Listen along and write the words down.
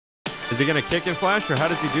Is he gonna kick and flash, or how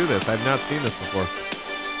does he do this? I've not seen this before.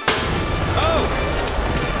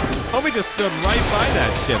 Oh! Homie just stood right by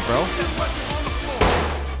that shit, bro.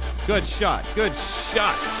 Good shot. Good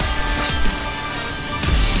shot.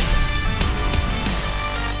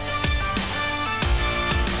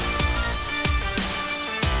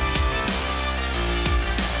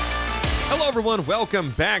 Hello everyone,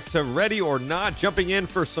 welcome back to Ready or Not, jumping in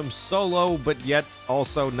for some solo but yet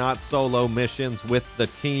also not solo missions with the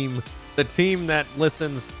team that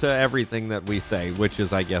listens to everything that we say, which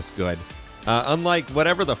is, I guess, good. Unlike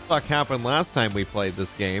whatever the fuck happened last time we played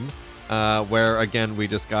this game, where again we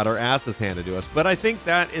just got our asses handed to us. But I think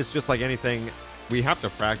that is just like anything, we have to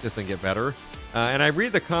practice and get better. And I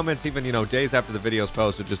read the comments even, days after the video's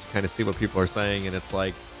posted just to kind of see what people are saying, and it's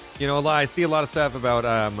like, I see a lot of stuff about,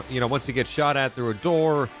 once you get shot at through a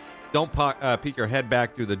door, don't peek your head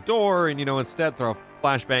back through the door, and, instead throw a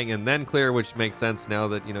flashbang and then clear, which makes sense now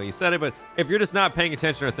that, you said it. But if you're just not paying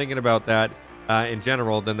attention or thinking about that in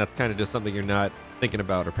general, then that's kind of just something you're not thinking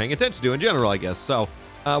about or paying attention to in general, I guess. So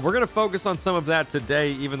we're going to focus on some of that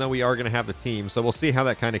today, even though we are going to have the team. So we'll see how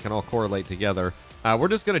that kind of can all correlate together. We're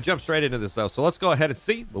just going to jump straight into this, though. So let's go ahead and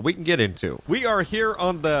see what we can get into. We are here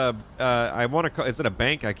on the, I want to call, is it a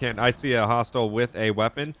bank? I see a hostile with a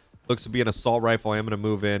weapon. Looks to be an assault rifle. I'm going to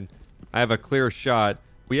move in. I have a clear shot.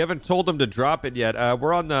 We haven't told them to drop it yet.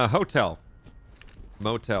 We're on the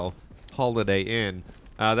motel, Holiday Inn.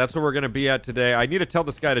 That's where we're going to be at today. I need to tell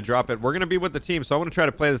this guy to drop it. We're going to be with the team, so I want to try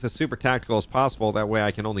to play this as super tactical as possible. That way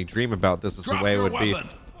I can only dream about this as the way it would be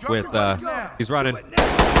with, he's running.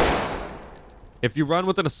 If you run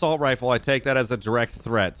with an assault rifle, I take that as a direct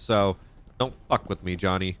threat, so don't fuck with me,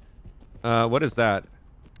 Johnny. What is that?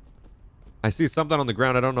 I see something on the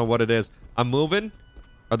ground. I don't know what it is. I'm moving.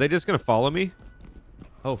 Are they just going to follow me?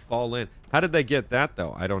 Oh, fall in. How did they get that,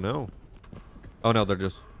 though? I don't know. Oh, no, they're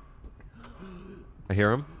just... I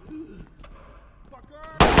hear him.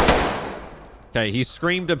 Okay, he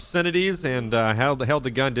screamed obscenities and held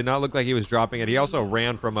the gun. Did not look like he was dropping it. He also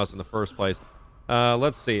ran from us in the first place.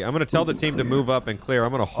 Let's see. I'm going to tell the team to move up and clear.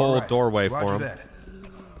 I'm going to hold doorway for him.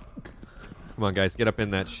 Come on, guys. Get up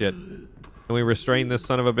in that shit. Can we restrain this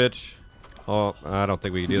son of a bitch? Oh, I don't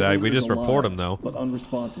think we can do that. We just report him, though. But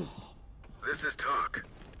unresponsive. This is talk.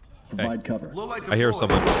 Provide cover. I hear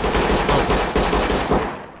someone.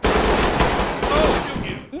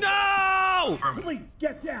 Oh! No! Please,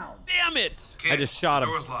 get down. Damn it! I just shot him.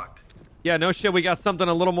 Door was locked. Yeah, no shit. We got something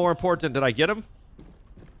a little more important. Did I get him?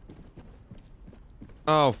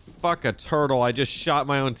 Oh, fuck a turtle. I just shot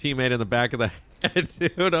my own teammate in the back of the head,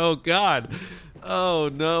 dude. Oh, God. Oh,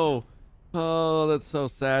 no. Oh, that's so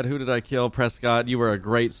sad. Who did I kill? Prescott, you were a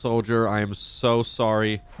great soldier. I am so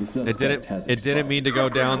sorry. It didn't mean to go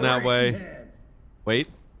down that way. Wait.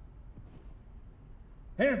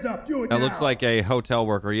 Hands up, do it That now. looks like a hotel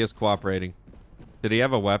worker. He is cooperating. Did he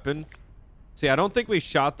have a weapon? See, I don't think we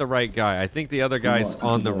shot the right guy. I think the other guy's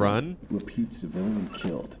on the run. Repeat, civilian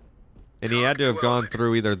killed. And he had to have gone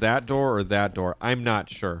through either that door or that door. I'm not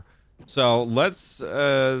sure. So let's,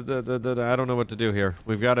 I don't know what to do here.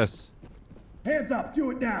 We've got us. Hands up,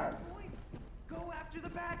 do it now. Go after the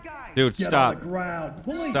bad guys. Dude, Get stop. on the ground.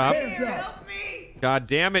 Police, Stop. hands up. Help me. God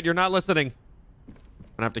damn it, you're not listening. I'm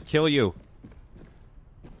gonna have to kill you.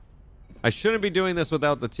 I shouldn't be doing this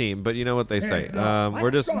without the team, but you know what they say.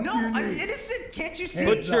 We're just... No, I'm innocent. Can't you see?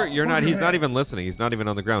 Put your... You're not... He's not even listening. He's not even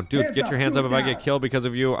on the ground. Dude, get your hands up. If I get killed because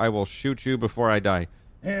of you, I will shoot you before I die.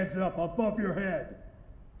 Hands up above your head.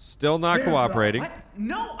 Still not cooperating. What?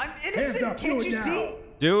 No, I'm innocent. Can't you see?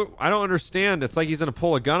 Dude, I don't understand. It's like he's gonna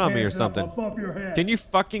pull a gun on me or something. Above your head. Can you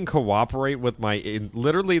fucking cooperate with my...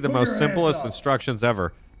 literally the most simplest instructions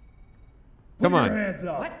ever. Come on. Hands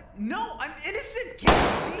up. What? No, I'm innocent.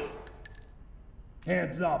 Can't you see?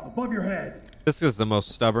 Hands up above your head. This is the most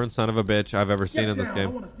stubborn son of a bitch I've ever seen in this I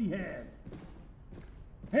game. want to see hands.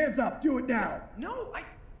 Hands up, do it now. No,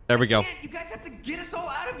 There we go. You guys have to get us all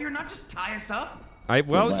out of here, not just tie us up.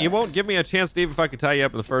 Well, you won't give me a chance to even fucking tie you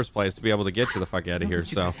up in the first place to be able to get you the fuck out of here,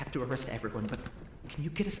 You guys have to arrest everyone, but can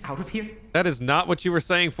you get us out of here? That is not what you were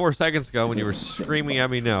saying 4 seconds ago when you were screaming at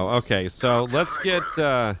me no. Okay, so let's get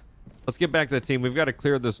back to the team. We've got to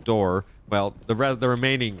clear this door. Well, the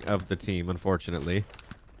remaining of the team, unfortunately.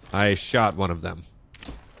 I shot one of them.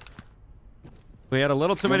 We had a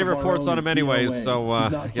little too many reports on him anyways, so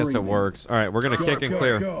I guess it works. All right, we're going to kick and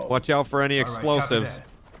clear. Watch out for any explosives.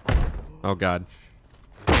 Oh, God.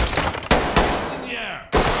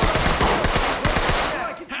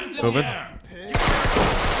 Moving.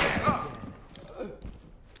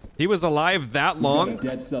 He was alive that long?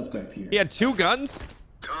 Dead suspect here. He had 2 guns?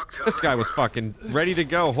 This guy was fucking ready to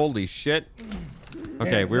go. Holy shit.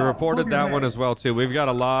 Okay, Hands we up. reported Move your that one head. as well, too. We've got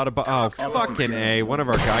a lot of... Oh, fucking A. One of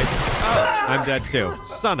our guys... Oh, I'm dead, too.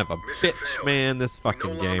 Son of a bitch, man. This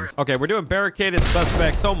fucking game. Okay, we're doing barricaded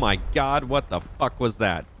suspects. Oh, my God. What the fuck was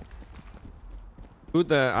that?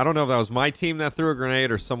 I don't know if that was my team that threw a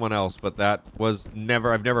grenade or someone else, but that was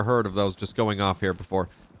never... I've never heard of those just going off here before.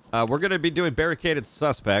 We're going to be doing barricaded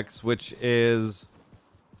suspects, which is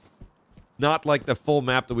not like the full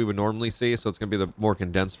map that we would normally see, so it's going to be the more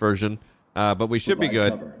condensed version. But we should be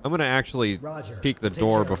good. I'm going to actually peek the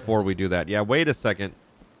door before we do that. Yeah, wait a second.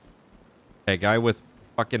 Okay, guy with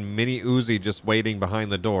fucking mini Uzi just waiting behind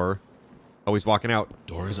the door. Oh, he's walking out.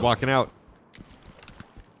 He's walking out.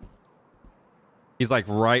 He's like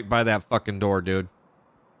right by that fucking door, dude.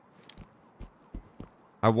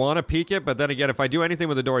 I want to peek it, but then again, if I do anything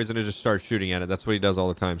with the door, he's going to just start shooting at it. That's what he does all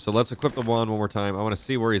the time. So let's equip the wand one more time. I want to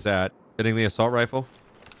see where he's at. Hitting the assault rifle.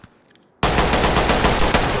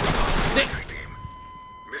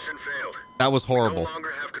 Mission failed. That was horrible. No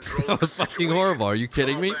longer have control That of the was fucking situation. horrible. Are you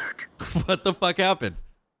kidding Fall me? back. What the fuck happened?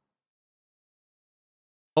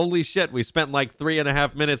 Holy shit, we spent like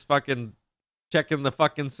 3.5 minutes fucking checking the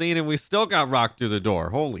fucking scene and we still got rocked through the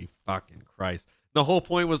door. Holy fucking Christ. The whole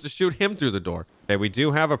point was to shoot him through the door. Okay, we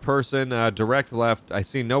do have a person direct left. I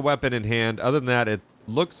see no weapon in hand. Other than that, it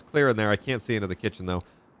looks clear in there. I can't see into the kitchen though.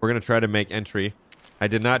 We're going to try to make entry. I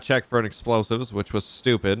did not check for an explosives, which was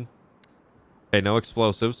stupid. Okay, no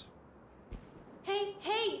explosives.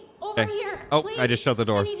 Hey, over Okay. here. Oh, please. I just shut the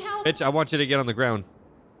door. I need help. Bitch, I want you to get on the ground.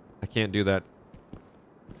 I can't do that.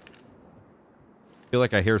 I feel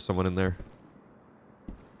like I hear someone in there.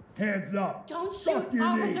 Hands up. Don't Drop shoot,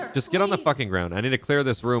 your knees. officer. Just get on the please. fucking ground. I need to clear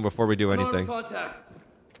this room before we do anything. Contact.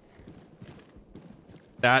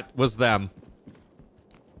 That was them.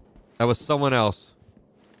 That was someone else.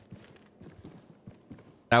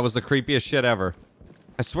 That was the creepiest shit ever.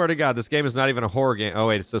 I swear to God, this game is not even a horror game. Oh,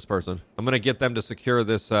 wait, it's this person. I'm going to get them to secure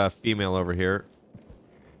this female over here.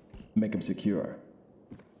 Make them secure.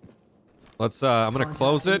 Let's, I'm going to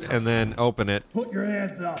close it and then open it. Put your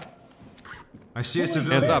hands up. I see a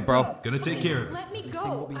civilian. Hands up, bro. Gonna take care of it. Let me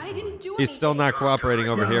go. I didn't do anything. He's still not cooperating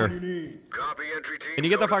over Down on here. your knees. Copy entry team. Can you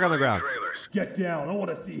get the fuck on the notifying ground? trailers. Get down. I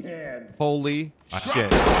want to see hands. Holy shit.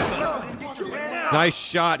 Nice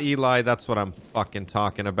shot, Eli. That's what I'm fucking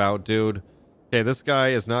talking about, dude. Okay, this guy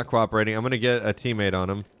is not cooperating. I'm going to get a teammate on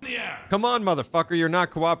him. Come on, motherfucker. You're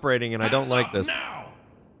not cooperating, and I don't like this.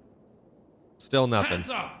 Still nothing.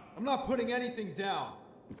 I'm not putting anything down.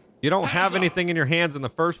 You don't have anything in your hands in the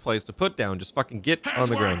first place to put down. Just fucking get on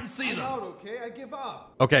the ground. I'm out, okay? I give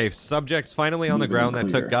up. Okay, subject's finally on the ground. That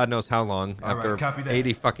took God knows how long All right, after copy that.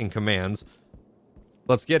 80 fucking commands.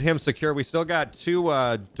 Let's get him secure. We still got two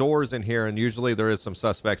doors in here, and usually there is some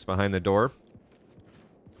suspects behind the door.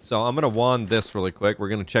 So I'm going to wand this really quick. We're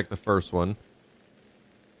going to check the first one.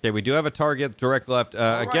 Okay, we do have a target direct left.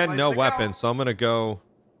 Again, right, no let's weapon, go. so I'm going to go...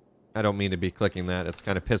 I don't mean to be clicking that. It's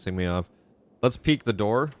kind of pissing me off. Let's peek the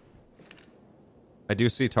door. I do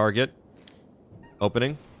see target.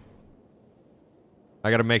 Opening. I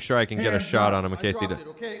got to make sure I can get a Hands shot up. on him in I case he dropped did.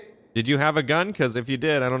 it, okay? Did you have a gun? Because if you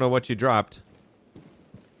did, I don't know what you dropped.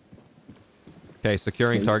 Okay,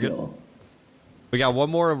 securing target. We got one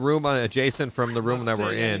more room adjacent from the room that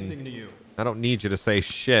we're Anything in. to you. I don't need you to say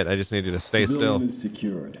shit. I just need you to stay still.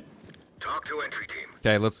 secured. Talk to entry team.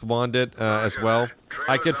 Okay, let's wand it as well.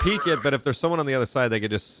 I could peek it, but if there's someone on the other side, they could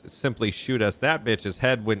just simply shoot us. That bitch's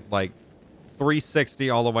head went like 360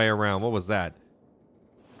 all the way around. What was that?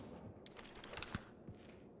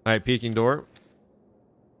 All right, peeking door.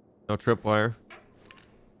 No tripwire.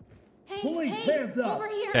 Hey, Police, hands up. over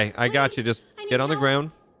here. Okay, I got please. you. Just I need get on the help.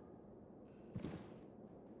 ground.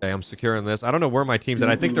 Okay, I'm securing this. I don't know where my team's at.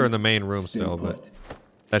 I think they're in the main room still, but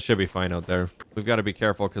that should be fine out there. We've got to be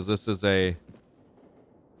careful because this is a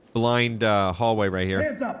blind hallway right here.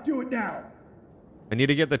 Hands up. Do it now. I need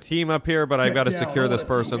to get the team up here, but I've got to Get down. secure this I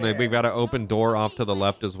wanna see person. hands. We've got an open door off to the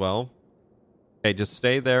left as well. Okay, just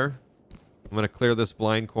stay there. I'm going to clear this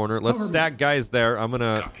blind corner. Let's Cover me. stack guys there. I'm going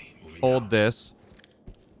to hold this.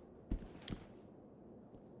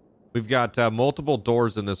 We've got multiple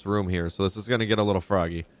doors in this room here, so this is going to get a little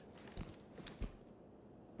froggy.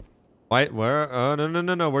 Why? Where?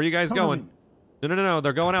 No. Where are you guys Cover going? me. No.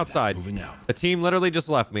 They're going outside. Moving out. The team literally just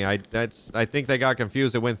left me. I think they got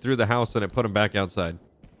confused. It went through the house and it put them back outside.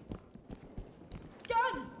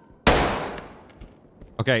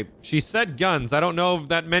 Okay, she said guns. I don't know if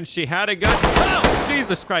that meant she had a gun. Oh,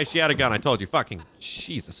 Jesus Christ, she had a gun. I told you. Fucking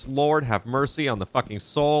Jesus, Lord, have mercy on the fucking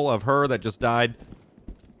soul of her that just died.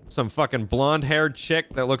 Some fucking blonde-haired chick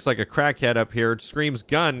that looks like a crackhead up here screams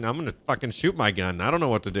gun. I'm gonna fucking shoot my gun. I don't know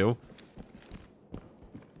what to do.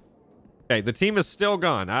 Okay, the team is still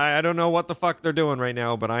gone. I don't know what the fuck they're doing right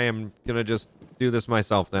now, but I am gonna just do this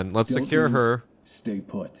myself then. Let's secure her. Stay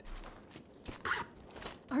put.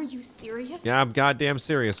 Are you serious? Yeah, I'm goddamn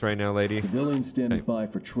serious right now, lady. Civilians standing by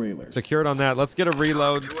for trailers. Secured on that. Let's get a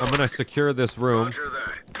reload. I'm gonna secure this room. Roger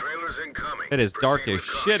that. Trailers incoming. It is dark Proceed as with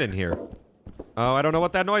shit caution. in here. Oh, I don't know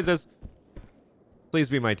what that noise is. Please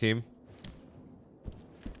be my team.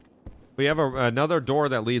 We have another door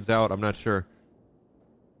that leads out. I'm not sure.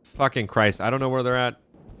 Fucking Christ. I don't know where they're at.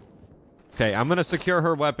 Okay, I'm going to secure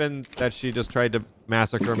her weapon that she just tried to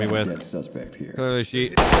massacre me with. Dead suspect here. Clearly she...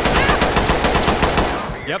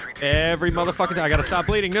 Yep, every motherfucking time. I got to stop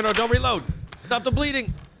bleeding. No, don't reload. Stop the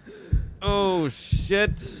bleeding. Oh,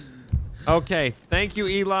 shit. Okay, thank you,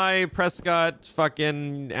 Eli Prescott,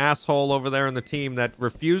 fucking asshole over there in the team that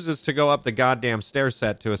refuses to go up the goddamn stair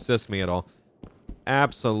set to assist me at all.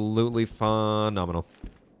 Absolutely phenomenal.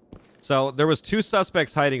 So there was 2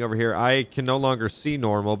 suspects hiding over here. I can no longer see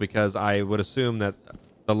normal because I would assume that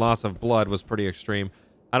the loss of blood was pretty extreme.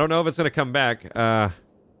 I don't know if it's going to come back.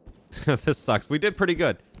 This sucks. We did pretty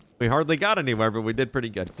good. We hardly got anywhere, but we did pretty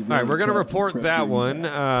good. All right, we're going to report that one.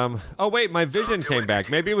 Oh, wait, my vision came back.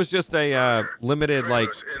 Maybe it was just a limited, like,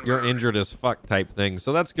 you're injured as fuck type thing.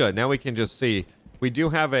 So that's good. Now we can just see. We do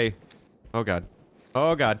have a... Oh, God.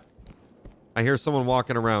 Oh, God. I hear someone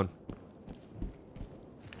walking around.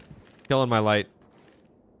 Killing my light.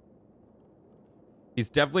 He's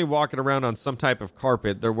definitely walking around on some type of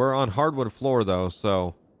carpet. We're on hardwood floor, though,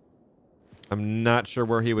 so... I'm not sure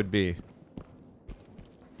where he would be.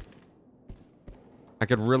 I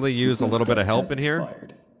could really use a little bit of help in here.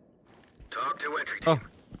 Talk to entry team. Oh.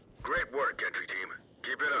 Great work, entry team.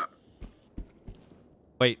 Keep it up.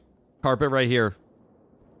 Wait. Carpet right here.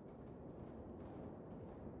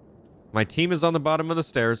 My team is on the bottom of the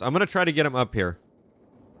stairs. I'm going to try to get him up here.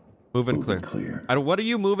 Move and clear. What are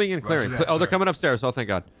you moving and clearing? That, oh, they're sir. coming upstairs. Oh, thank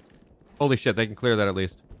God. Holy shit, they can clear that at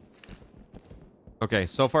least. Okay,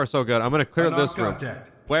 so far so good. I'm going to clear this room.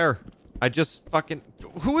 Contact. Where? I just fucking...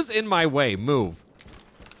 Who is in my way? Move.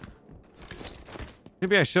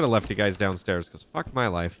 Maybe I should have left you guys downstairs, because fuck my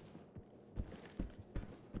life.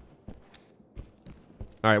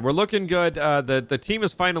 All right, we're looking good. The team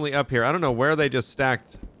is finally up here. I don't know where they just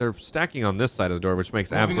stacked. They're stacking on this side of the door, which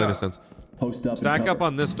makes absolutely no sense. Post up. Stack up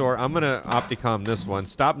on this door. I'm going to Opticom this one.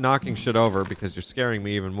 Stop knocking shit over, because you're scaring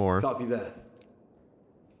me even more. Copy that.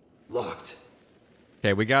 Locked.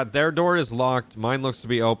 Okay, we got their door is locked. Mine looks to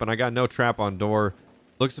be open. I got no trap on door.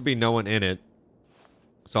 Looks to be no one in it.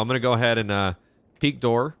 So I'm going to go ahead and peek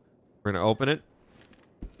door. We're going to open it.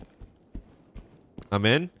 I'm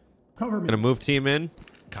in. Cover me. Going to move team in.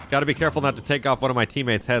 Got to be careful not to take off one of my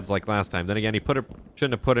teammates' heads like last time. Then again, he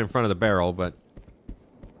shouldn't have put it in front of the barrel, but...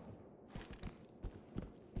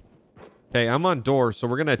 Okay, I'm on door, so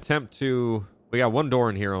we're going to attempt to... We got one door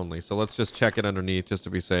in here only, so let's just check it underneath just to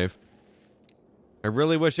be safe. I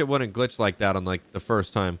really wish it wouldn't glitch like that on, like, the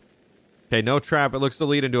first time. Okay, no trap. It looks to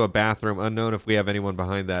lead into a bathroom. Unknown if we have anyone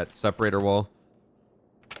behind that separator wall.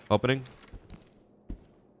 Opening.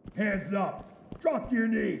 Hands up. Drop to your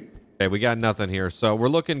knees. Okay, we got nothing here. So we're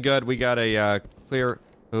looking good. We got a clear...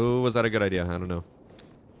 Ooh, was that a good idea? I don't know.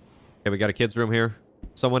 Okay, we got a kid's room here.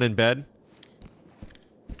 Someone in bed.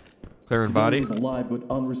 Clearing body. Civilians alive but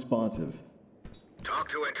unresponsive. Talk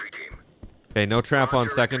to entry team. Okay, no trap on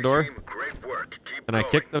Roger, second entry door. team. Great work. Keep Can I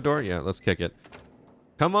going. kick the door? Yeah, let's kick it.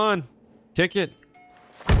 Come on. Kick it.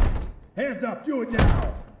 Hands up. Do it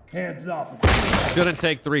now. Hands up. Shouldn't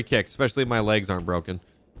take 3 kicks, especially if my legs aren't broken.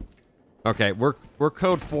 Okay, we're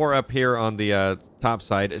code 4 up here on the top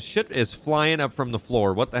side. Shit is flying up from the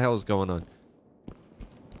floor. What the hell is going on?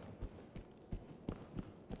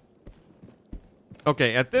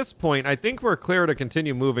 Okay, at this point, I think we're clear to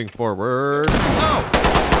continue moving forward. Oh!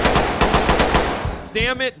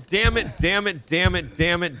 Damn it, damn it, damn it, damn it,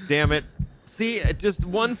 damn it, damn it. See, just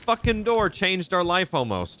one fucking door changed our life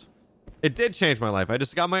almost. It did change my life. I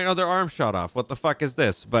just got my other arm shot off. What the fuck is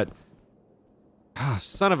this? But...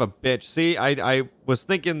 son of a bitch. See, I was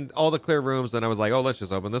thinking all the clear rooms, then I was like, oh, let's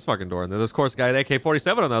just open this fucking door. And then there's, of course, a guy with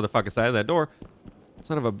AK-47 on the other fucking side of that door.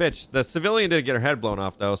 Son of a bitch. The civilian did get her head blown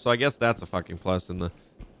off, though, so I guess that's a fucking plus. And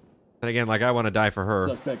again, like, I want to die for her.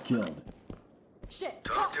 Suspect killed. Shit.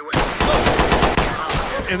 Talk to entry.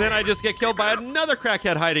 And then I just get killed by another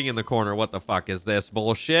crackhead hiding in the corner. What the fuck is this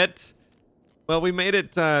bullshit? Well, we made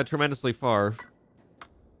it tremendously far,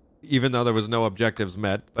 even though there was no objectives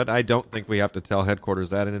met. But I don't think we have to tell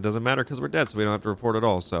headquarters that, and it doesn't matter because we're dead, so we don't have to report at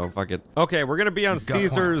all. So fuck it. Okay, we're gonna be on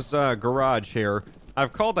Caesar's garage here.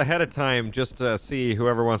 I've called ahead of time just to see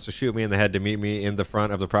whoever wants to shoot me in the head to meet me in the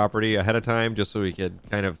front of the property ahead of time, just so we could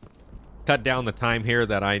kind of cut down the time here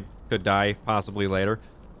that I could die possibly later.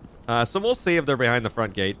 So we'll see if they're behind the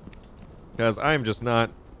front gate. Because I'm just not...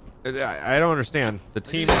 I don't understand. The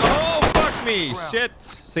team... Oh, fuck me! Shit!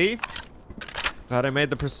 See? Thought I made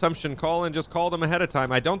the presumption call and just called him ahead of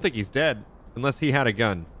time. I don't think he's dead. Unless he had a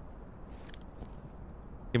gun.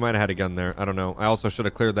 He might have had a gun there. I don't know. I also should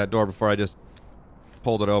have cleared that door before I just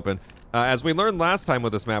pulled it open. As we learned last time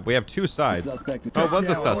with this map, we have two sides. Oh, it was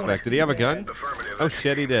a suspect. Did he have a gun? Oh,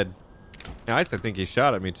 shit, he did. Yeah, I think he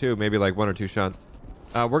shot at me, too. Maybe like 1 or 2 shots.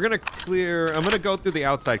 We're going to clear... I'm going to go through the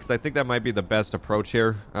outside because I think that might be the best approach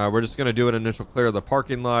here. We're just going to do an initial clear of the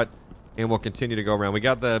parking lot, and we'll continue to go around. We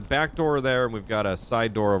got the back door there, and we've got a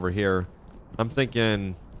side door over here. I'm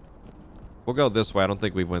thinking... We'll go this way. I don't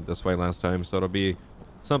think we went this way last time, so it'll be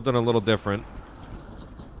something a little different.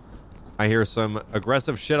 I hear some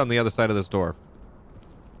aggressive shit on the other side of this door.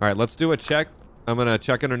 All right, let's do a check. I'm going to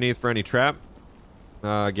check underneath for any trap.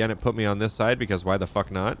 Again, it put me on this side because why the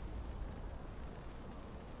fuck not?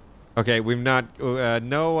 Okay, we've not...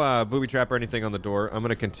 no booby trap or anything on the door. I'm going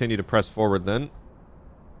to continue to press forward then.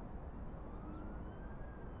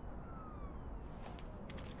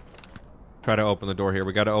 Try to open the door here.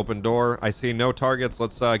 We got to open door. I see no targets.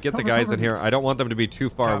 Let's get the guys in here. I don't want them to be too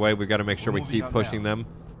far away. We've got to make sure we keep pushing them.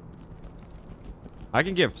 I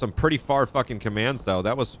can give some pretty far fucking commands, though.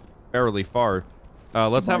 That was fairly far.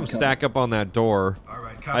 Let's have them stack up on that door.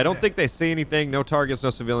 I don't think they see anything. No targets, no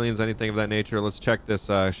civilians, anything of that nature. Let's check this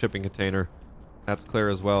shipping container. That's clear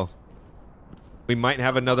as well. We might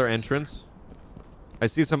have another entrance. I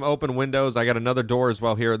see some open windows. I got another door as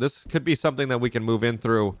well here. This could be something that we can move in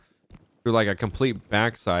through like a complete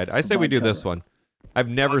backside. I say we do this one. I've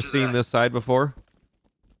never seen this side before.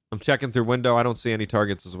 I'm checking through window. I don't see any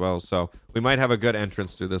targets as well, so we might have a good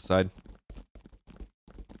entrance through this side.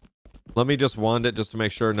 Let me just wand it just to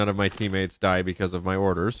make sure none of my teammates die because of my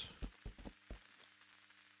orders.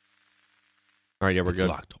 All right, yeah, we're good.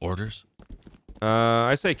 Locked. Orders?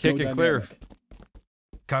 I say kick and clear.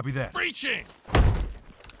 Copy that. Breaching!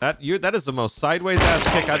 That is the most sideways ass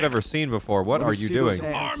kick I've ever seen before. What are you doing?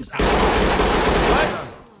 Arms out! What?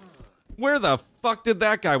 Where the fuck did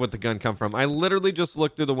that guy with the gun come from? I literally just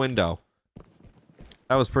looked through the window.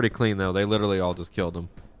 That was pretty clean, though. They literally all just killed him.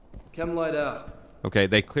 Chem light out. Okay,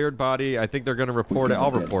 they cleared body. I think they're going to report it.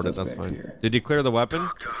 I'll report it. That's fine. Here. Did you clear the weapon?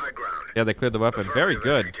 To high ground. Yeah, they cleared the weapon. Very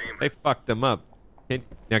good. They fucked them up.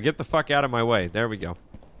 Now get the fuck out of my way. There we go.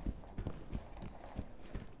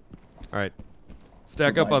 All right.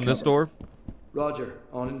 Stack up on this door. Roger.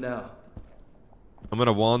 On it now. I'm going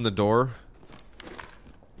to wand the door.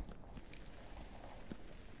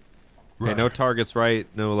 Okay, no targets right,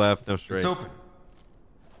 no left, no straight. It's open.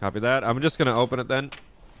 Copy that. I'm just going to open it then.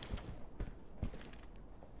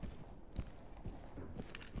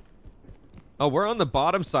 Oh, we're on the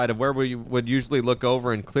bottom side of where we would usually look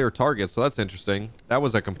over and clear targets, so that's interesting. That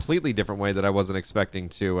was a completely different way that I wasn't expecting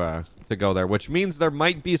to go there, which means there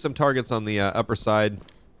might be some targets on the upper side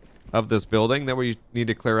of this building that we need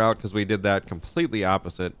to clear out because we did that completely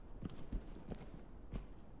opposite.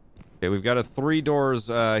 Okay, we've got 3 doors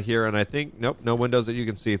here, and I think... Nope, no windows that you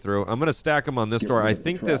can see through. I'm going to stack them on this door. I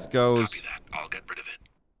think this goes... Copy that. I'll get rid of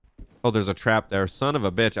it. Oh, there's a trap there. Son of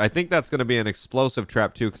a bitch. I think that's going to be an explosive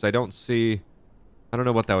trap, too, because I don't see... I don't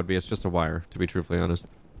know what that would be. It's just a wire, to be truthfully honest.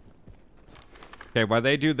 Okay, while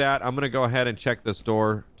they do that, I'm going to go ahead and check this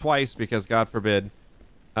door twice, because God forbid.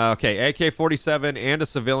 Okay, AK-47 and a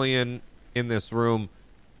civilian in this room.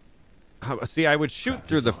 See, I would shoot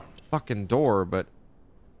through the fucking door, but...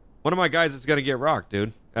 One of my guys is going to get rocked,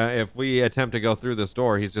 dude. If we attempt to go through this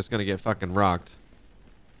door, he's just going to get fucking rocked.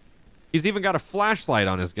 He's even got a flashlight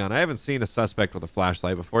on his gun. I haven't seen a suspect with a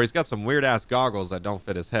flashlight before. He's got some weird-ass goggles that don't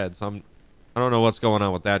fit his head, so I don't know what's going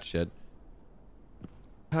on with that shit.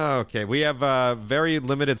 Okay, we have a very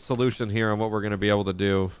limited solution here on what we're going to be able to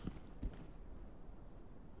do.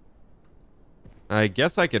 I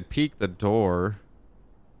guess I could peek the door.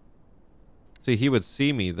 See, he would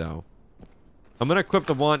see me, though. I'm going to equip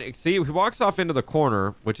the one. See, he walks off into the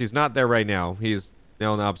corner, which he's not there right now. He's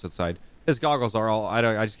on the opposite side. His goggles are all... I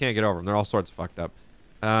just can't get over them. They're all sorts of fucked up.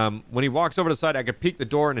 When he walks over to the side, I could peek the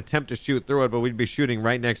door and attempt to shoot through it, but we'd be shooting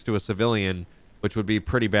right next to a civilian, which would be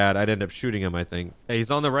pretty bad. I'd end up shooting him, I think. Hey, he's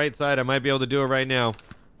on the right side. I might be able to do it right now.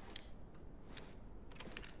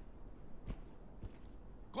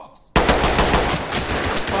 Cops.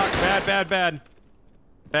 Fuck, bad.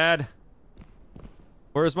 Bad.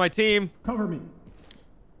 Where's my team? Cover me.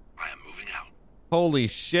 I am moving out. Holy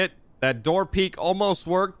shit. That door peek almost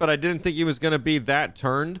worked, but I didn't think he was going to be that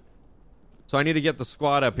turned. So I need to get the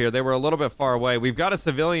squad up here. They were a little bit far away. We've got a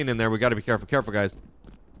civilian in there. We got to be careful. Careful, guys.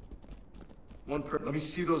 Let me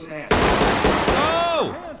see those hands.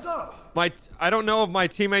 Oh! Hands up! I don't know if my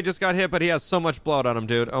teammate just got hit, but he has so much blood on him,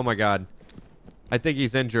 dude. Oh my god. I think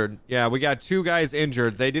he's injured. Yeah, we got 2 guys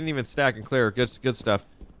injured. They didn't even stack and clear. Good stuff.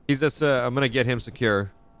 He's just, I'm gonna get him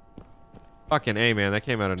secure. Fucking A, man. That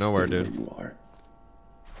came out of nowhere, dude. You are.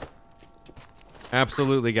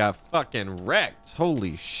 Absolutely got fucking wrecked.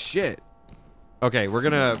 Holy shit. Okay, we're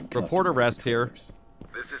gonna report arrest here.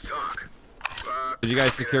 This is talk. Did you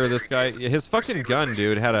guys secure this guy? Yeah, his fucking gun,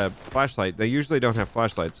 dude, had a flashlight. They usually don't have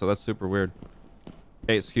flashlights, so that's super weird.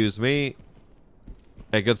 Hey, excuse me.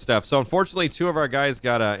 Hey, good stuff. So unfortunately, 2 of our guys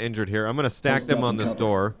got injured here. I'm gonna stack them on this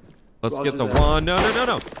door. Let's get the one. No.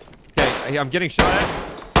 Okay, I'm getting shot at.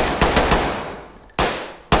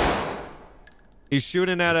 He's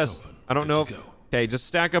shooting at us. I don't know. Okay, just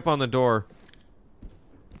stack up on the door.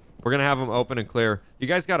 We're gonna have them open and clear. You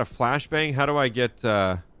guys got a flashbang? How do I get?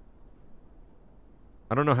 I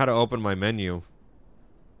don't know how to open my menu.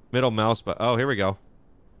 Middle mouse, but oh, here we go.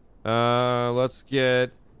 Let's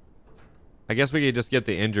get. I guess we could just get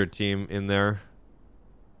the injured team in there.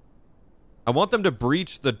 I want them to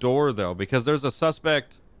breach the door though, because there's a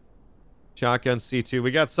suspect. Shotgun C2.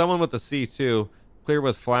 We got someone with the C2. Clear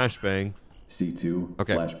with flashbang. C2.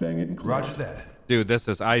 Okay. Flashbang it and clear. Roger that. Dude, this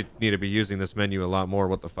is. I need to be using this menu a lot more.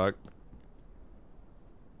 What the fuck?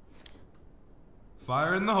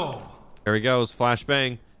 Fire in the hole. There he goes.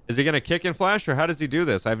 Flashbang. Is he gonna kick and flash, or how does he do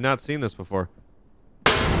this? I've not seen this before.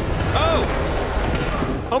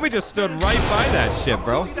 Oh! Homie just stood right by that shit,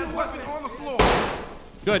 bro. See that weapon on the floor.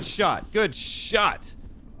 Good shot. Good shot.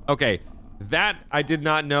 Okay. That I did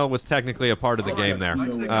not know was technically a part of the game there.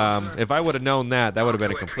 If I would have known that, that would have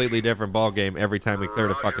been a completely different ball game every time we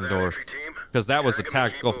cleared a fucking door. Because that was a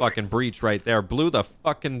tactical fucking breach right there. Blew the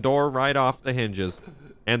fucking door right off the hinges.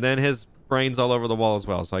 And then his brains all over the wall as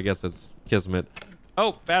well. So I guess it's kismet.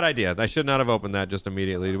 Oh, bad idea. I should not have opened that just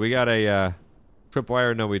immediately. We got a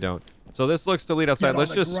tripwire? No, we don't. So this looks to lead outside.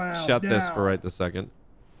 Let's just shut this for right this second.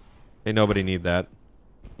 Ain't nobody need that.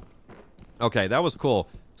 Okay, that was cool.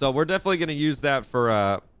 So we're definitely going to use that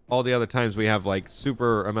for all the other times we have like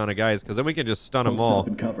super amount of guys, because then we can just stun them all.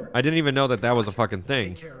 I didn't even know that that was a fucking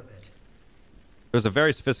thing. There's a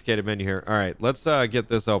very sophisticated menu here. All right, let's get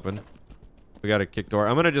this open. We got a kick door.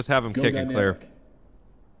 I'm going to just have him kick and clear.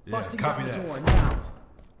 Yeah, copy that.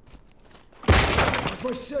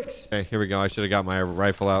 Okay, here we go. I should have got my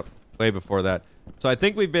rifle out way before that. So I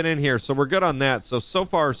think we've been in here, so we're good on that. So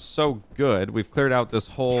far, so good. We've cleared out this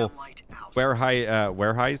whole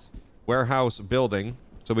warehouse building.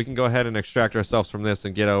 So we can go ahead and extract ourselves from this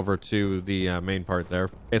and get over to the main part there.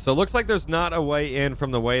 Okay, so it looks like there's not a way in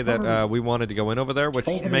from the way that we wanted to go in over there, which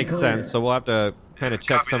makes sense. So we'll have to kind of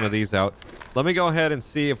check some of these out. Let me go ahead and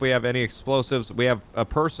see if we have any explosives. We have a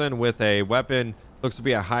person with a weapon. Looks to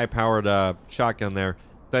be a high-powered shotgun there.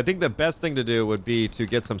 So I think the best thing to do would be to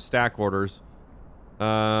get some stack orders.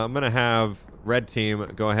 I'm going to have red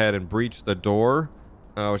team go ahead and breach the door,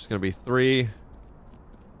 which is going to be 3.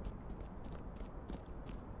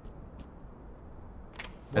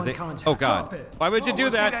 I think, oh, God. Why would you do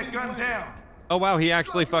that? That gun down. Oh, wow. He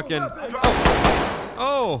actually fucking...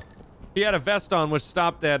 Oh, he had a vest on, which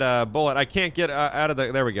stopped that bullet. I can't get out of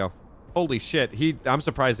the... There we go. Holy shit. I'm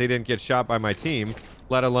surprised he didn't get shot by my team,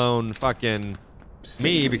 let alone fucking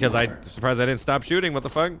me, because I'm surprised I didn't stop shooting. What the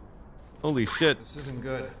fuck? Holy shit. This isn't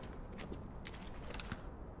good.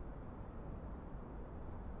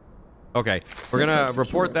 Okay, we're gonna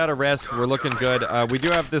report that arrest. We're looking good. We do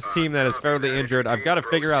have this team that is fairly injured. I've got to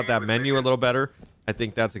figure out that menu a little better. I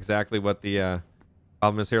think that's exactly what the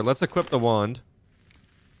problem is here. Let's equip the wand.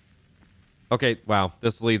 Okay, wow.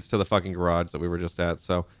 This leads to the fucking garage that we were just at,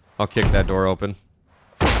 so I'll kick that door open.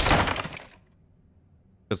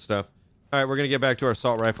 Good stuff. All right, we're going to get back to our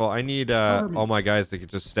assault rifle. I need all my guys to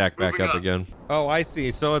just stack back up again. Oh, I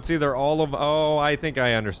see. So it's either all of... Oh, I think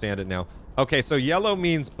I understand it now. Okay, so yellow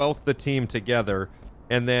means both the team together.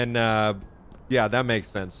 And then, yeah, that makes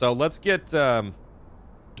sense. So let's get...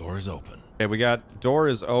 Door is open. Okay, we got door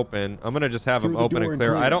is open. I'm going to just have them open and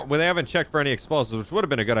clear. Well, they haven't checked for any explosives, which would have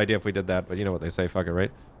been a good idea if we did that. But you know what they say, fuck it,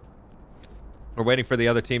 right? We're waiting for the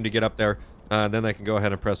other team to get up there. Then they can go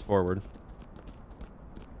ahead and press forward.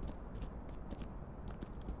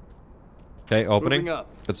 Okay, opening.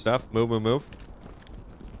 Good stuff. Move, move, move.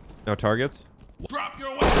 No targets. Drop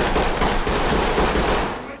your weapon.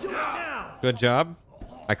 Good job.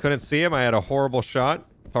 I couldn't see him. I had a horrible shot.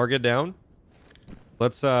 Target down.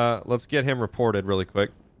 Let's get him reported really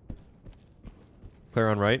quick. Clear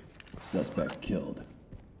on right. Suspect killed.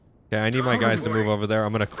 Okay, I need my guys to move over there.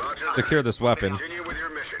 I'm gonna secure this weapon. Continue with your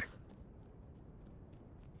mission.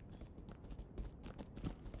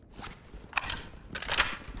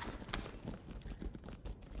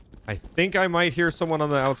 I think I might hear someone on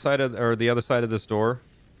the outside of, or the other side of this door.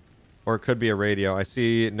 Or it could be a radio. I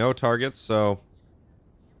see no targets, so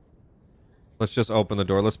let's just open the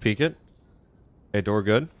door. Let's peek it. Okay, door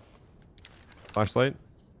good. Flashlight.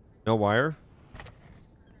 No wire.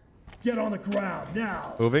 Get on the ground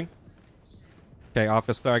now. Moving. Okay,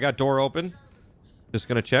 office clear. I got door open. Just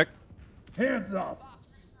gonna check. Hands up.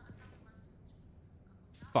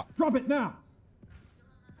 Fuck. Drop it now.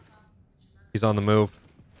 He's on the move.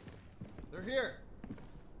 They're here.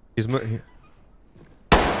 He's moving.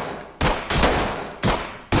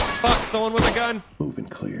 Fuck, someone with a gun. Moving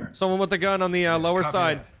clear. Someone with a gun on the lower Copy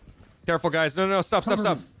side. that. Careful, guys. No, no, no. Stop, stop,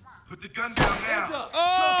 stop. Put the gun down now.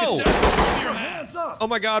 Oh! Put your hands up. Oh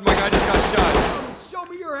my god, my guy just got shot. Show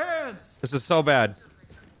me your hands. This is so bad.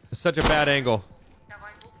 It's such a bad angle.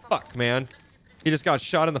 Fuck, man. He just got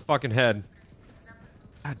shot in the fucking head.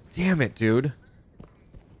 God damn it, dude.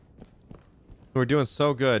 We're doing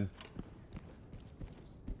so good.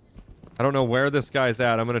 I don't know where this guy's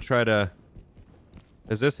at. I'm gonna try to...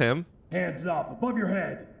 Is this him? Hands up, above your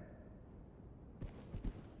head.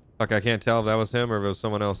 Fuck, I can't tell if that was him or if it was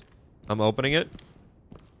someone else. I'm opening it.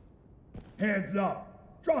 Hands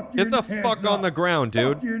up. Drop your Get the hands fuck on up. the ground,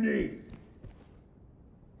 dude. Drop your knees.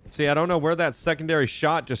 See, I don't know where that secondary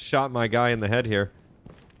shot just shot my guy in the head here.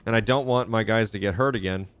 And I don't want my guys to get hurt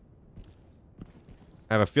again.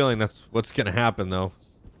 I have a feeling that's what's gonna happen, though.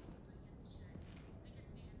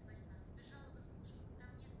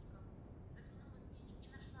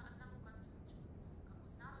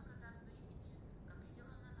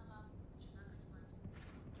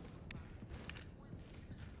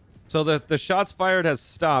 So the shots fired has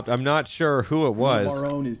stopped. I'm not sure who it One was. of our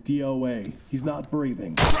own is DOA. He's not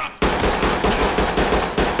breathing.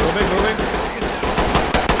 Moving.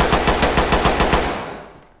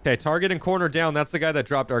 Okay, target and corner down. That's the guy that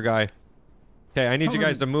dropped our guy. Okay, I need you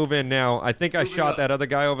guys to move in now. I think I shot that other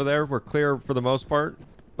guy over there. We're clear for the most part.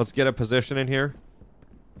 Let's get a position in here.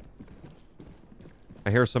 I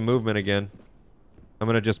hear some movement again. I'm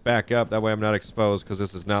going to just back up. That way I'm not exposed because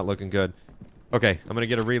this is not looking good. Okay, I'm going to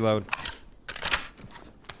get a reload.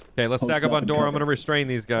 Okay, let's stack up on door. I'm going to restrain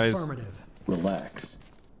these guys. Relax.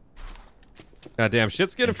 God damn,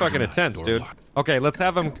 shit's getting fucking intense, dude. Okay, let's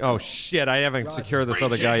have him... Oh, shit, I haven't secured this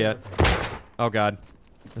other guy yet. Oh, God.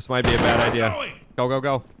 This might be a bad idea. Go, go,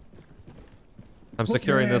 go. I'm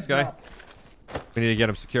securing this guy. We need to get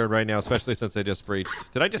him secured right now, especially since they just breached.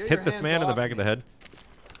 Did I just hit this man in the back of the head?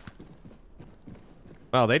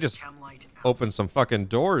 Wow, they just opened some fucking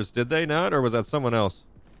doors, did they not? Or was that someone else?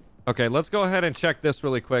 Okay, let's go ahead and check this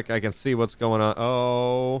really quick. I can see what's going on.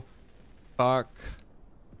 Oh, fuck.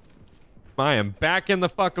 I am backing the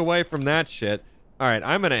fuck away from that shit. All right,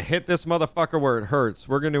 I'm going to hit this motherfucker where it hurts.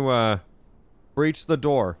 We're going to breach the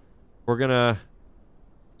door. We're going to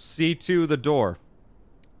C2 the door.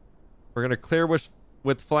 We're going to clear with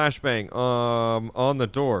flashbang on the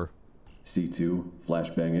door. C2,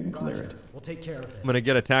 flashbang it and clear it. We'll take care of it. I'm going to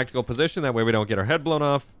get a tactical position. That way we don't get our head blown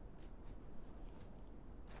off.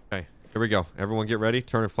 Okay, here we go. Everyone get ready.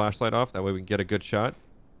 Turn a flashlight off. That way we can get a good shot.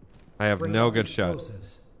 I have no good shot.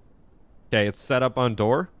 Okay, it's set up on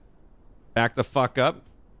door. Back the fuck up.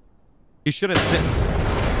 He shouldn't sit.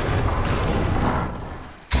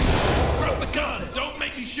 Drop the gun. Don't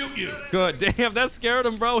make me shoot you. Good. Damn, that scared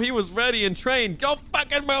him, bro. He was ready and trained. Go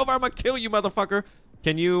fucking move or I'm going to kill you, motherfucker.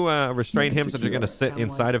 Can you restrain him since you're going to sit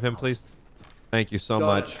inside of him, please? Thank you so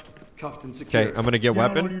much. Cuffed and secured. Okay, I'm going to get Down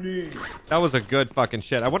on weapon. your knees. That was a good fucking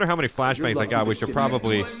shit. I wonder how many flashbangs I got. We should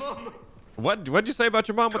probably... What'd you say about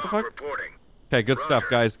your mom? What the fuck? Reporting. Okay, good stuff,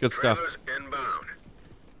 guys. Good stuff. Trailers inbound.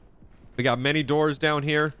 We got many doors down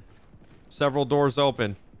here. Several doors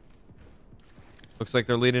open. Looks like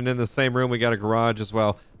they're leading in the same room. We got a garage as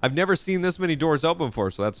well. I've never seen this many doors open before,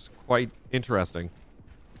 so that's quite interesting.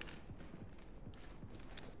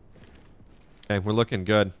 Okay, we're looking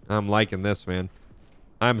good. I'm liking this, man.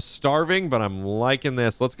 I'm starving, but I'm liking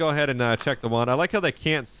this. Let's go ahead and check the wand. I like how they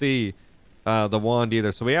can't see the wand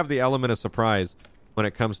either. So we have the element of surprise when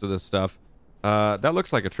it comes to this stuff. That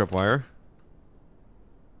looks like a tripwire.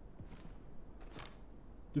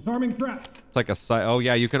 Disarming trap. It's like a side. Oh,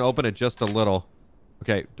 yeah, you can open it just a little.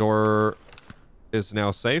 Okay, door is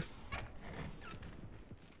now safe.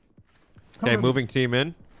 Okay, moving team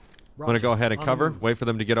in. I'm going to go ahead and cover. Wait for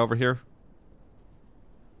them to get over here.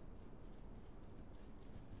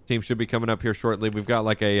 Team should be coming up here shortly. We've got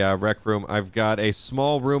like a rec room. I've got a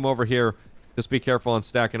small room over here. Just be careful on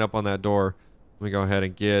stacking up on that door. Let me go ahead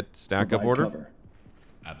and get stack up order. Cover.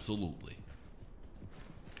 Absolutely.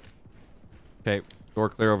 Okay, door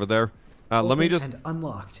clear over there. Let me just... And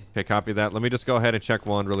unlocked. Okay, copy that. Let me just go ahead and check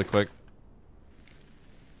wand really quick.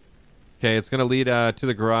 Okay, it's gonna lead to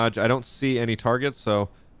the garage. I don't see any targets, so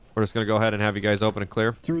we're just gonna go ahead and have you guys open and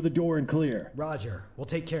clear. Through the door and clear. Roger. We'll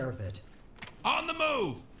take care of it. On the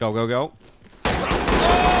move. Go, go, go.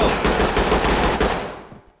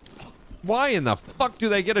 Why in the fuck do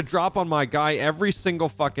they get a drop on my guy every single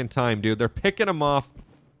fucking time, dude? They're picking him off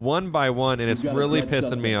one by one, and it's really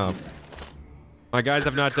pissing me off. My guys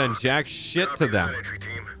have not done jack shit to them. Entry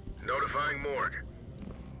team. Notifying morgue.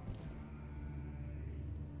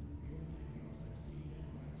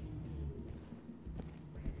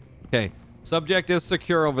 Okay, subject is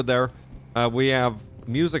secure over there. We have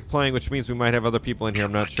music playing, which means we might have other people in here.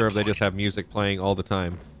 I'm not sure if they just have music playing all the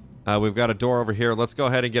time. We've got a door over here. Let's go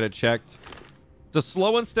ahead and get it checked. It's a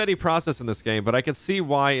slow and steady process in this game, but I can see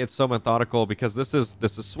why it's so methodical, because this is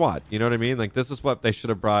SWAT. You know what I mean? Like, this is what they should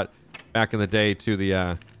have brought back in the day to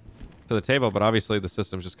the table, but obviously the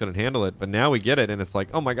systems just couldn't handle it. But now we get it, and it's like,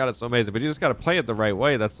 oh my god, it's so amazing. But you just got to play it the right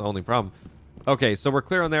way. That's the only problem. Okay, so we're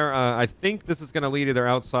clear on there. I think this is going to lead either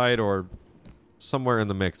outside or somewhere in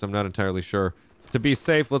the mix. I'm not entirely sure. To be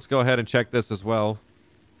safe, let's go ahead and check this as well.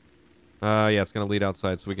 Yeah, it's going to lead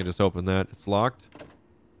outside, so we can just open that. It's locked.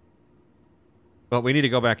 But we need to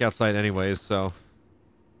go back outside anyways, so...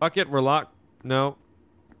 Fuck it, we're locked. No.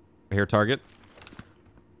 I hear target.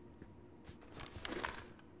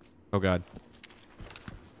 Oh, God.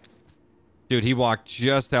 Dude, he walked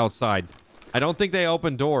just outside. I don't think they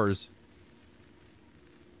opened doors.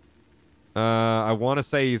 I want to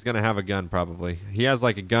say he's going to have a gun, probably. He has,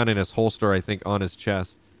 like, a gun in his holster, I think, on his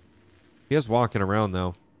chest. He is walking around,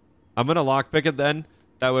 though. I'm going to lockpick it then.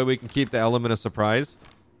 That way we can keep the element of surprise.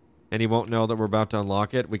 And he won't know that we're about to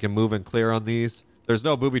unlock it. We can move and clear on these. There's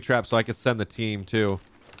no booby trap, so I could send the team, too.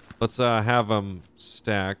 Let's have them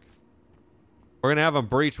stack. We're going to have them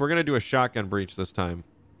breach. We're going to do a shotgun breach this time.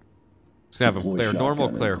 Just have them clear. Normal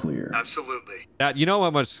clear. Absolutely. That, you know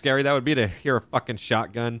how much scary that would be to hear a fucking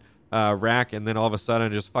shotgun rack, and then all of a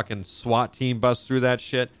sudden just fucking SWAT team busts through that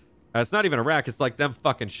shit. It's not even a rack. It's like them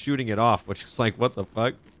fucking shooting it off, which is like, what the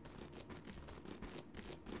fuck?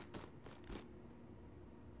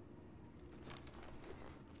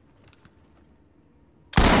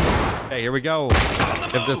 Hey, here we go.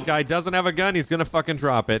 If this guy doesn't have a gun, he's gonna fucking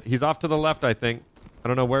drop it. He's off to the left, I think. I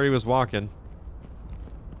don't know where he was walking.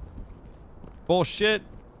 Bullshit.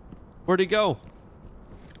 Where'd he go?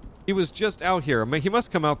 He was just out here. I mean, he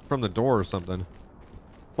must come out from the door or something.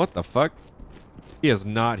 What the fuck? He is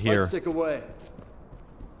not here. Let's stick away.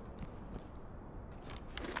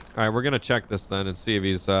 All right, we're gonna check this then and see if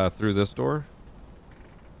he's through this door.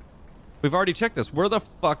 We've already checked this. Where the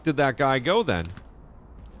fuck did that guy go then?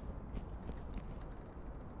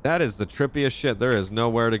 That is the trippiest shit. There is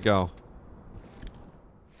nowhere to go.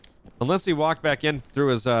 Unless he walked back in through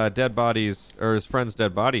his dead bodies, or his friend's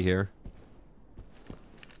dead body here.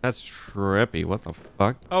 That's trippy. What the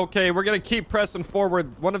fuck? Okay, we're gonna keep pressing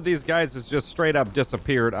forward. One of these guys has just straight up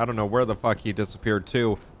disappeared. I don't know where the fuck he disappeared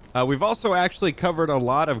to. We've also actually covered a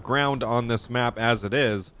lot of ground on this map as it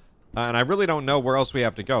is. And I really don't know where else we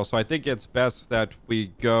have to go. So I think it's best that we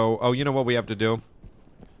go... Oh, you know what we have to do?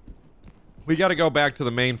 We got to go back to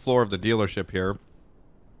the main floor of the dealership here.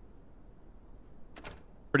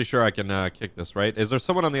 Pretty sure I can kick this, right? Is there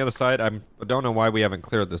someone on the other side? I don't know why we haven't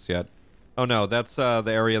cleared this yet. Oh, no. That's the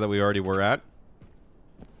area that we already were at.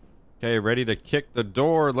 Okay, ready to kick the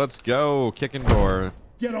door. Let's go. Kicking door.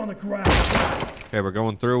 Get on the ground. Okay, we're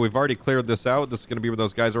going through. We've already cleared this out. This is going to be where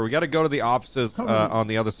those guys are. We got to go to the offices on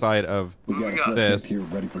the other side of this.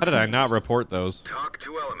 How did I not report those? Talk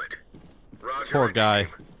to element. Roger. Poor guy.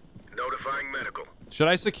 Notifying medical. Should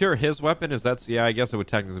I secure his weapon? Is that... Yeah, I guess it would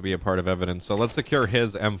technically be a part of evidence. So let's secure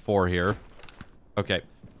his M4 here. Okay.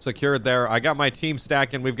 Secured there. I got my team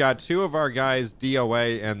stacking. We've got 2 of our guys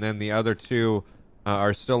DOA, and then the other 2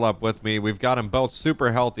 are still up with me. We've got them both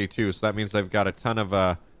super healthy, too. So that means they've got a ton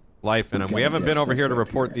of life in them. We haven't been over here to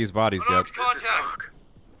report these bodies yet. Contact.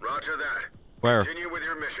 Roger that. Where? Continue with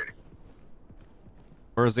your mission.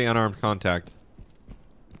 Where's the unarmed contact?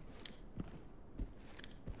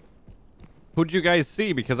 Who'd you guys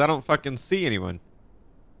see? Because I don't fucking see anyone.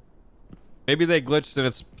 Maybe they glitched and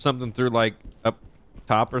it's something through, like, up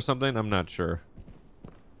top or something? I'm not sure.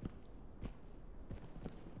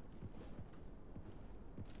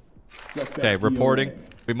 Okay, reporting.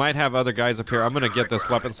 We might have other guys up here. I'm going to get this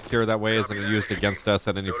weapon secure. That way isn't used against us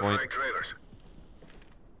at any point.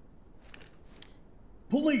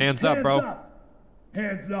 Police, hands up, bro.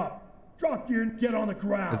 Hands up. Drop gear and get on the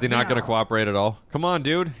ground. Is he not going to cooperate at all? Come on,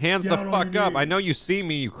 dude. Hands the fuck up. I know you see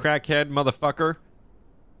me, you crackhead motherfucker.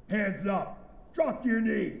 Hands up. Drop to your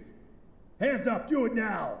knees. Hands up. Do it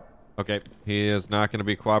now. Okay, he is not going to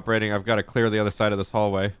be cooperating. I've got to clear the other side of this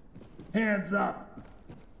hallway. Hands up.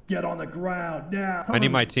 Get on the ground now. I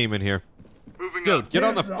need my team in here. Moving Dude, up. get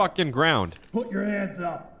on the Hands up. fucking ground. Put your hands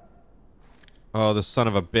up. Oh, the son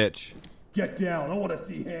of a bitch. Get down. I want to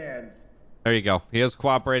see hands. There you go. He is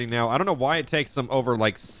cooperating now. I don't know why it takes him over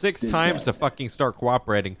like 6 times to fucking start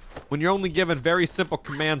cooperating when you're only given very simple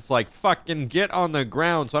commands like fucking get on the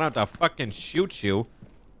ground so I don't have to fucking shoot you.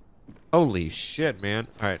 Holy shit, man.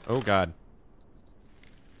 All right. Oh, God.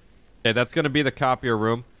 Okay, that's going to be the copier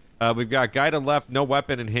room. We've got guy to left, no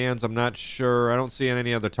weapon in hands. I'm not sure. I don't see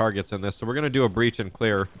any other targets in this, so we're going to do a breach and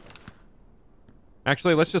clear.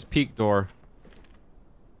 Actually, let's just peek door.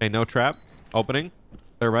 Okay, no trap. Opening.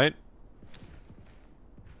 Clear right.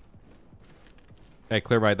 Okay,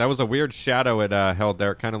 clear right. That was a weird shadow it held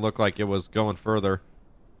there. It kind of looked like it was going further.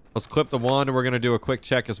 Let's clip the wand, and we're going to do a quick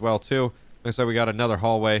check as well, too. Looks like we got another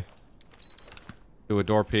hallway. Do a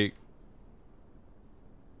door peek.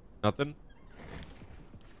 Nothing?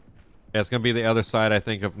 Yeah, it's going to be the other side, I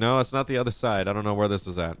think. Of no, it's not the other side. I don't know where this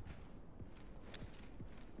is at.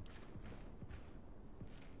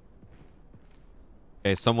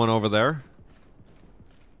 Okay, someone over there.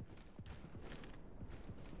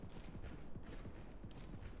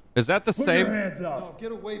 Is that the Put same? your hands up. No,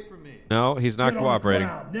 get away from me. No, he's not Get on the cooperating.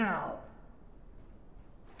 ground now.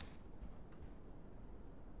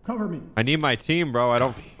 Cover me. I need my team, bro. I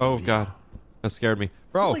don't... Oh, God. That scared me.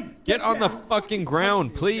 Bro, Please, get get on the down. fucking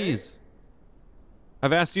ground, please.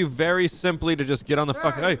 I've asked you very simply to just get on the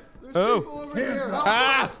fucking... Hey. There's Oh. people over Hands here. up. Help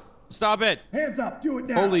Ah! us. Stop it. Hands up. Do it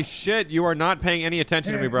now. Holy shit, you are not paying any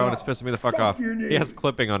attention to me, Hands bro, and it's up. pissing me the fuck Drop off. your He has knees.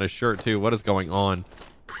 clipping on his shirt, too. What is going on?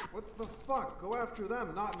 What the fuck? Go after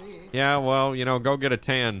them, not me. Yeah, well, you know, go get a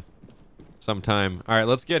tan sometime. All right,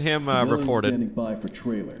 let's get him reported. Standing by for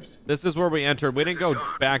trailers. This is where we entered. We didn't go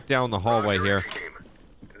back down the hallway Roger, here. entry team.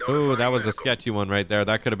 Ooh, Notifying that was a medical. sketchy one right there.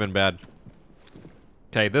 That could have been bad.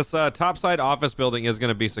 Okay, this topside office building is going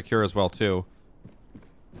to be secure as well, too.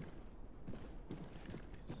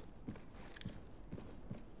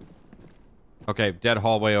 Okay, dead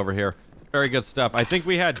hallway over here. Very good stuff. I think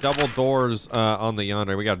we had double doors on the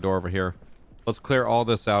yonder. We got a door over here. Let's clear all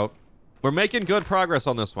this out. We're making good progress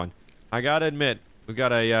on this one. I got to admit, we've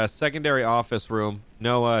got a secondary office room.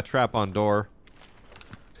 No trap on door.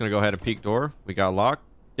 Just going to go ahead and peek door. We got lock.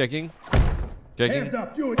 Kicking. Kicking. Hands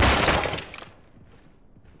up. Do it.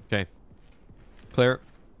 Okay. Clear.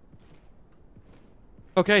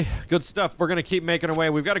 Okay, good stuff. We're going to keep making our way.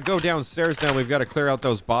 We've got to go downstairs now. We've got to clear out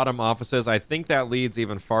those bottom offices. I think that leads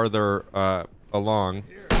even farther along.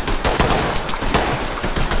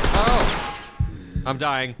 Oh! I'm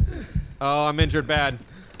dying. Oh, I'm injured bad.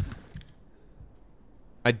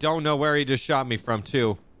 I don't know where he just shot me from,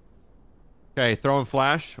 too. Okay, throwing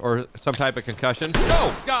flash or some type of concussion.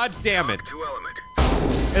 Oh, god damn it. Two element.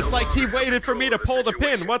 It's like he waited for me to pull the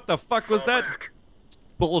pin. What the fuck was Fall that? back.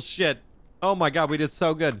 Bullshit. Oh my god, we did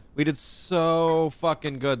so good. We did so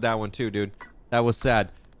fucking good that one too, dude. That was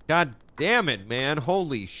sad. God damn it, man.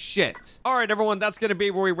 Holy shit. All right, everyone, that's going to be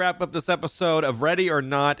where we wrap up this episode of Ready or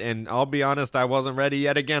Not, and I'll be honest, I wasn't ready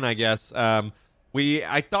yet again, I guess. I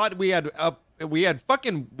thought we had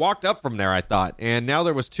fucking walked up from there, I thought. And now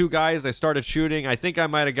there was 2 guys. I started shooting. I think I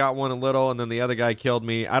might have got one a little, and then the other guy killed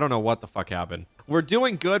me. I don't know what the fuck happened. We're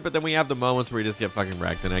doing good, but then we have the moments where we just get fucking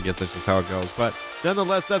wrecked, and I guess that's just how it goes. But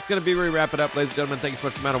nonetheless, that's going to be where we wrap it up. Ladies and gentlemen, thank you so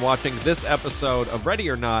much for watching this episode of Ready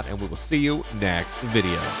or Not, and we will see you next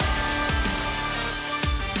video.